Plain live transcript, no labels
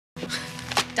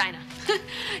Dinah.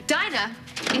 Dinah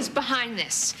is behind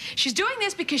this. She's doing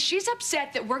this because she's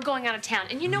upset that we're going out of town.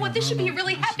 And you know what? This should be a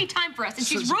really happy time for us. And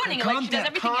she's ruining it like she does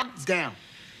everything else. Calm down.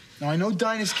 Now, I know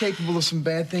Dinah's capable of some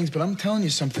bad things, but I'm telling you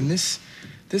something. This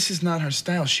is not her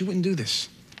style. She wouldn't do this.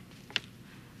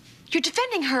 You're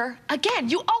defending her again.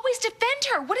 You always defend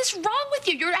her. What is wrong with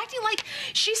you? You're acting like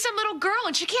she's some little girl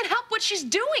and she can't help what she's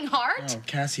doing, Hart. Oh,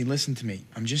 Cassie, listen to me.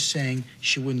 I'm just saying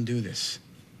she wouldn't do this.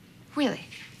 Really?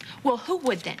 Well, who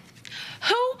would then?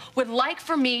 Who would like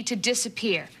for me to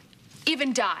disappear?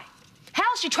 Even die?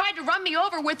 Hell, she tried to run me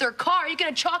over with her car. Are you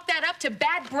gonna chalk that up to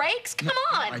bad brakes? Come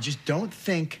on. I just don't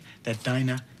think that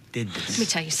Dinah did this. Let me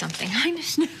tell you something.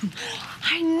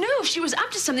 I knew she was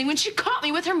up to something when she caught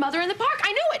me with her mother in the park.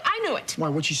 I knew it. Why,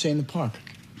 what'd she say in the park?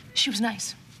 She was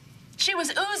nice. She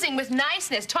was oozing with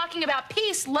niceness, talking about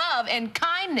peace, love, and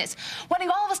kindness, wanting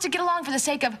all of us to get along for the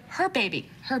sake of her baby.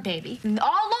 And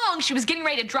all along, she was getting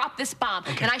ready to drop this bomb,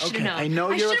 and I should have known. I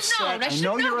know you're upset. I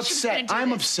know you're upset.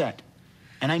 I'm upset.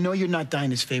 And I know you're not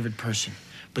Dinah's favorite person.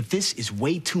 But this is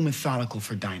way too methodical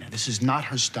for Dinah. This is not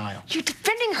her style. You're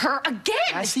defending her again.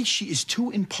 Cassie, she is too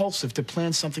impulsive to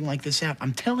plan something like this out.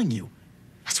 I'm telling you.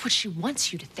 That's what she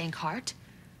wants you to think, Hart.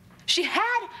 She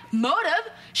had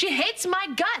motive. She hates my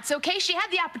guts, okay? She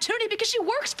had the opportunity because she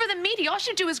works for the media. All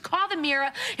she do is call the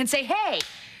Mirror and say, hey,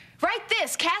 write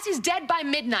this. Cassie's dead by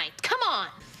midnight. Come on.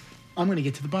 I'm going to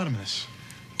get to the bottom of this.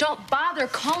 Don't bother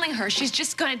calling her. She's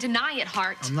just going to deny it,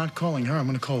 Hart. I'm not calling her. I'm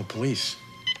going to call the police.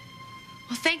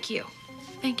 Well, thank you.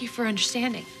 Thank you for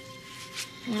understanding.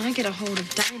 When I get a hold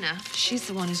of Dinah, she's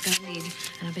the one who's going to lead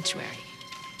an obituary.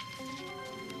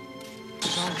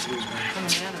 What's wrong with you, man?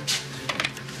 What's the matter?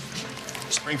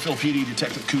 Springfield PD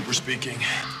Detective Cooper speaking.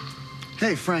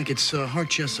 Hey, Frank, it's Hart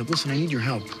Jessup. Listen, I need your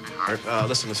help. All right,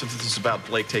 listen, since this is about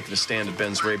Blake taking a stand at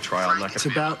Ben's rape trial, I'm not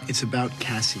gonna... It's about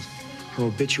Cassie. Her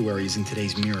obituary is in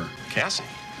today's Mirror. Cassie?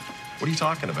 What are you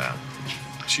talking about?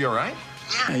 Is she all right?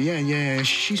 Yeah.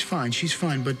 She's fine.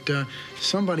 But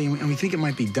somebody, and we think it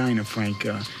might be Dinah, Frank,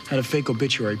 had a fake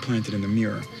obituary planted in the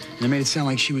Mirror, and it made it sound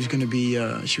like she was going to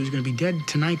be dead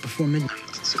tonight before midnight.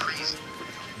 It's crazy.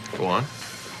 Go on.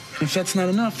 If that's not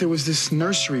enough, there was this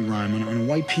nursery rhyme on a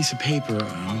white piece of paper.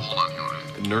 Hold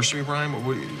on. The nursery rhyme?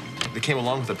 They came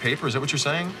along with the paper? Is that what you're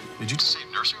saying? Did you say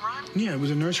nursery rhyme? Yeah, it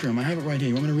was a nursery rhyme. I have it right here.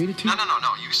 You want me to read it to you? No.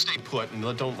 You stay put and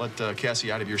don't let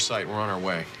Cassie out of your sight. We're on our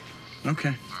way. Okay.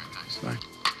 All right, thanks. Bye.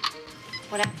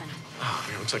 What happened? Oh,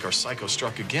 man, it looks like our psycho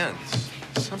struck again.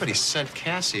 Somebody sent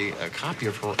Cassie a copy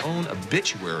of her own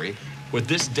obituary with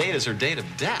this date as her date of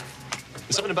death.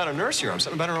 There's something about a nursery rhyme,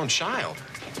 something about her own child.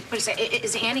 What is that?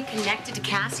 Is Annie connected to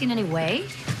Cassie in any way?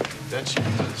 That she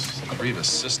was Reva's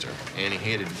sister. Annie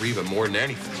hated Reva more than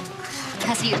anything.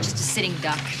 Cassie is just a sitting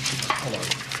duck. Hold on.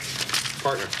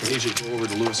 Partner, I need you to go over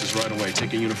to Lewis's right away.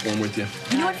 Take a uniform with you.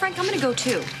 You know what, Frank? I'm gonna go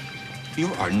too. You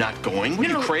are not going. What,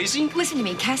 are you crazy? Listen to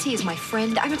me. Cassie is my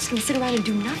friend. I'm not just gonna sit around and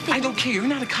do nothing. I don't care. You're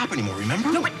not a cop anymore,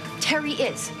 remember? No, but Terry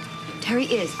is. Terry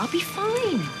is. I'll be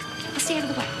fine. I'll stay out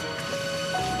of the way.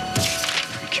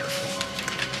 Be careful.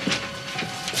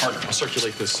 Partner, I'll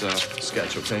circulate this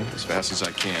sketch, okay, as fast as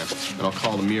I can. And I'll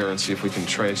call the Mirror and see if we can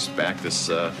trace back this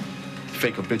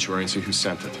fake obituary and see who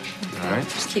sent it. All right?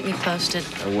 Just keep me posted.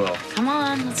 I will. Come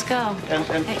on, let's go. And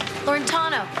Hey,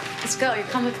 Laurentano, let's go. You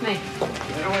come with me.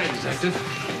 Get away, detective.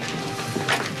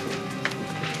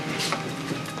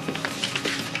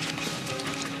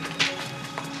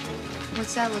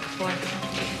 What's that look for?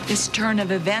 This turn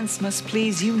of events must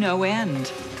please you no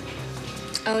end.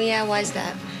 Oh, yeah, why's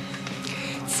that?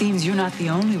 Seems you're not the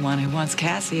only one who wants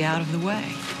Cassie out of the way.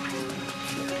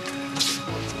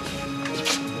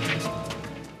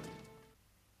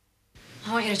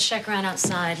 I want you to check around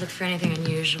outside, look for anything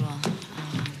unusual.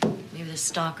 Maybe the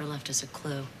stalker left us a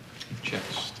clue. Check.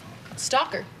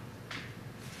 Stalker?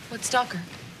 What stalker?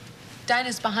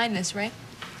 Dinah's behind this, right?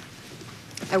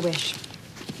 I wish.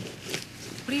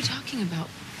 What are you talking about?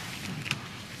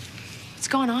 What's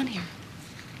going on here?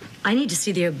 I need to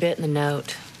see the obit in the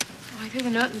note. Oh, I threw the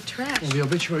note in the trash. Well, the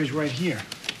obituary's right here.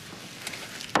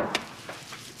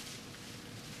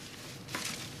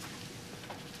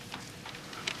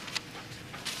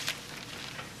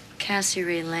 Cassie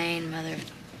Ray Lane, mother.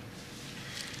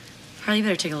 Harley, you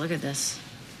better take a look at this.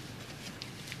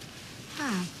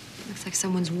 Wow. Looks like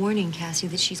someone's warning Cassie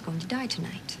that she's going to die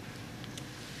tonight.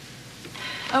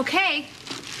 Okay.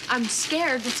 I'm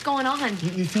scared. What's going on?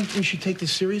 You think we should take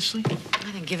this seriously?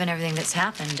 I think given everything that's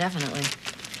happened, definitely.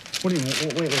 What do you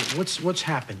mean? Wait. What's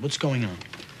happened? What's going on?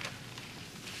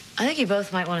 I think you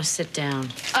both might want to sit down.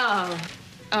 Oh,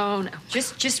 no.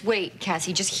 Just wait,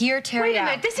 Cassie. Just hear Terry Wait a out.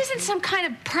 minute. This isn't some kind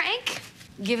of prank.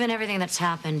 Given everything that's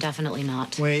happened, definitely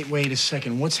not. Wait a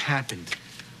second. What's happened?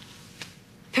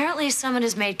 Apparently, someone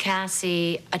has made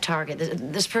Cassie a target.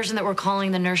 This person that we're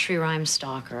calling the nursery rhyme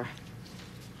stalker.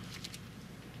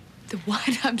 The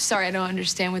what? I'm sorry, I don't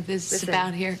understand what this is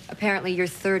about here. Apparently, you're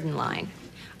third in line.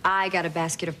 I got a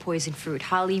basket of poison fruit.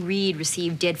 Holly Reed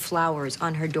received dead flowers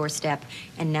on her doorstep,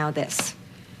 and now this.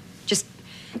 Just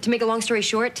to make a long story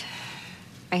short,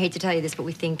 I hate to tell you this, but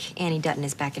we think Annie Dutton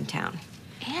is back in town.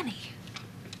 Annie?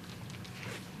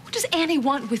 What does Annie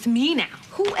want with me now?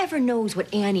 Whoever knows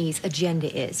what Annie's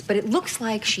agenda is, but it looks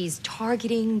like she's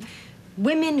targeting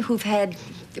women who've had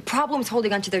problems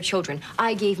holding on to their children.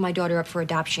 I gave my daughter up for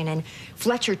adoption, and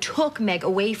Fletcher took Meg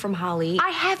away from Holly. I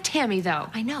have Tammy, though.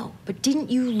 I know, but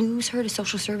didn't you lose her to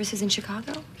social services in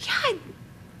Chicago? Yeah,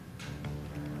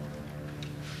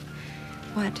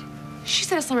 What?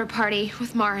 she's at a slumber party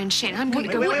with Mara and Shane. I'm going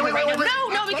to go with her right now.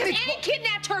 No, because Annie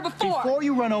kidnapped her before. Before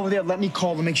you run over there, let me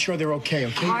call to make sure they're okay,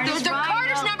 okay? Carter's right,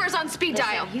 Carter's no. number's on speed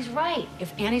dial. He's right.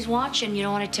 If Annie's watching, you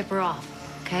don't want to tip her off,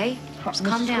 okay? Just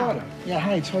calm Mrs. down. Carter. Yeah,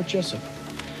 hi, it's Hart Jessup.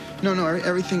 No,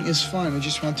 everything is fine. We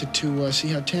just wanted to see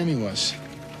how Tammy was.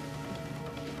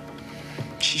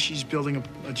 She's building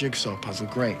a jigsaw puzzle.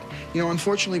 Great. You know,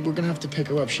 unfortunately, we're going to have to pick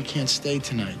her up. She can't stay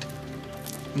tonight.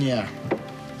 Yeah.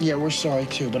 Yeah, we're sorry,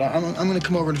 too. But I'm going to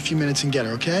come over in a few minutes and get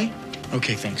her, okay?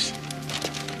 Okay, thanks.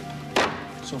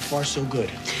 So far, so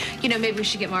good. You know, maybe we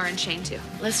should get Mara and Shane, too.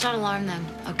 Let's not alarm them,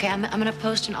 okay? I'm going to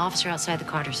post an officer outside the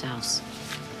Carter's house.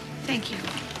 Thank you.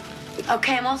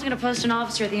 Okay, I'm also going to post an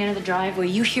officer at the end of the driveway.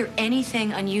 You hear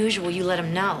anything unusual, you let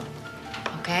him know,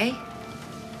 okay?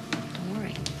 Don't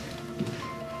worry.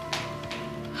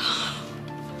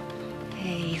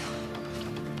 Hey,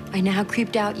 I know how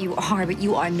creeped out you are, but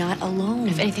you are not alone.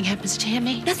 If anything happens to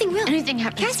Tammy, Nothing will. Anything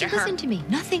happens Cassie, to her. listen to me.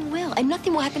 Nothing will. And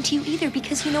nothing will happen to you either,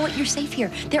 because you know what? You're safe here.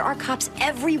 There are cops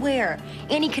everywhere.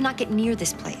 Annie cannot get near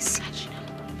this place. How'd she know?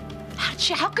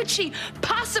 How could she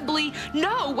possibly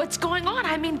know what's going on?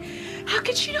 I mean, how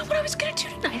could she know what I was going to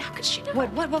do tonight? How could she know?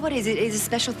 What is it? Is it a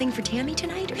special thing for Tammy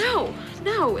tonight? Or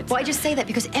No, it's Well, I just say that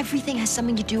because everything has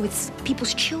something to do with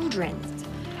people's children.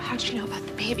 How'd she know about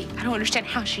the baby? I don't understand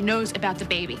how she knows about the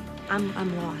baby.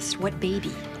 I'm lost. What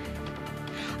baby?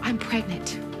 I'm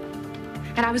pregnant.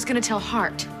 And I was going to tell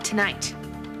Hart tonight.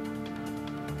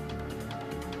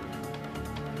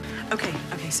 Okay,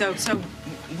 so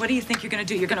what do you think you're gonna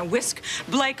do? You're gonna whisk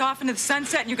Blake off into the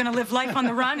sunset and you're gonna live life on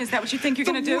the run? Is that what you think you're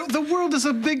gonna do? The world is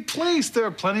a big place. There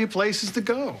are plenty of places to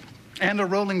go. And a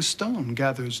rolling stone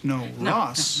gathers no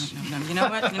Ross. No. You know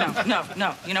what?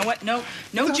 No. You know what? No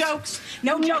jokes.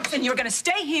 No jokes. And you're gonna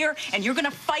stay here and you're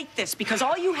gonna fight this because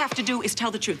all you have to do is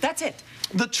tell the truth. That's it.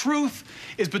 The truth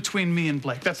is between me and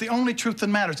Blake. That's the only truth that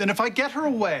matters. And if I get her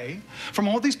away from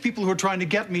all these people who are trying to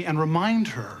get me and remind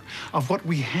her of what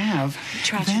we have,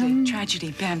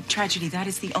 Tragedy, Ben. Tragedy. That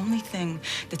is the only thing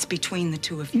that's between the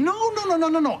two of you.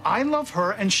 No. I love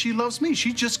her and she loves me.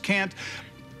 She just can't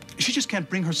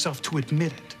bring herself to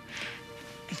admit it.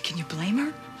 And can you blame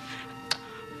her?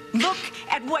 Look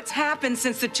at what's happened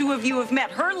since the two of you have met.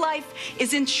 Her life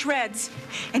is in shreds.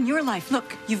 And your life,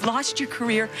 look, you've lost your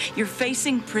career. You're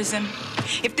facing prison.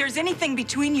 If there's anything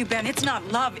between you, Ben, it's not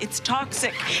love, it's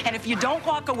toxic. And if you don't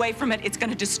walk away from it, it's going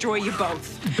to destroy you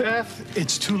both. Beth,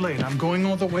 it's too late. I'm going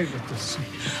all the way with this.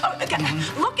 Oh, okay.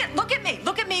 Look at me.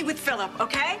 Look at me with Philip,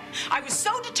 okay? I was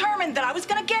so determined that I was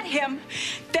going to get him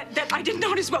that I didn't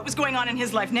notice what was going on in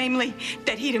his life, namely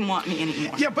that he didn't want me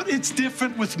anymore. Yeah, but it's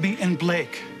different with me and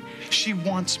Blake. She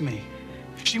wants me.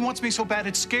 She wants me so bad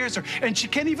it scares her. And she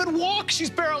can't even walk. She's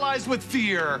paralyzed with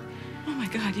fear. Oh, my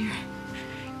God, you're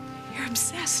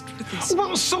obsessed with this.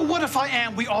 Well, so what if I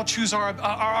am? We all choose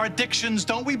our addictions,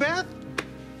 don't we, Beth?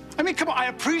 I mean, come on, I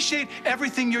appreciate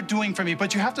everything you're doing for me,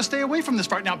 but you have to stay away from this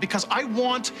right now because I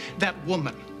want that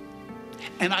woman.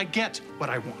 And I get what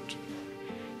I want.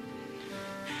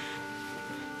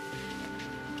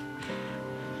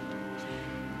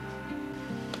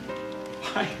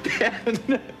 Why,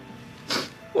 Ben?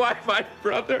 Why, my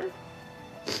brother?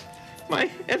 My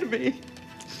enemy,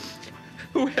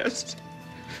 who has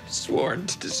sworn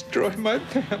to destroy my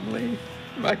family,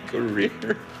 my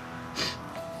career,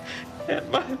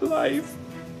 and my life.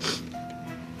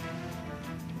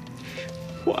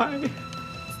 Why?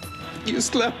 You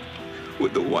slept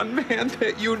with the one man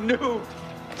that you knew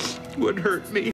would hurt me.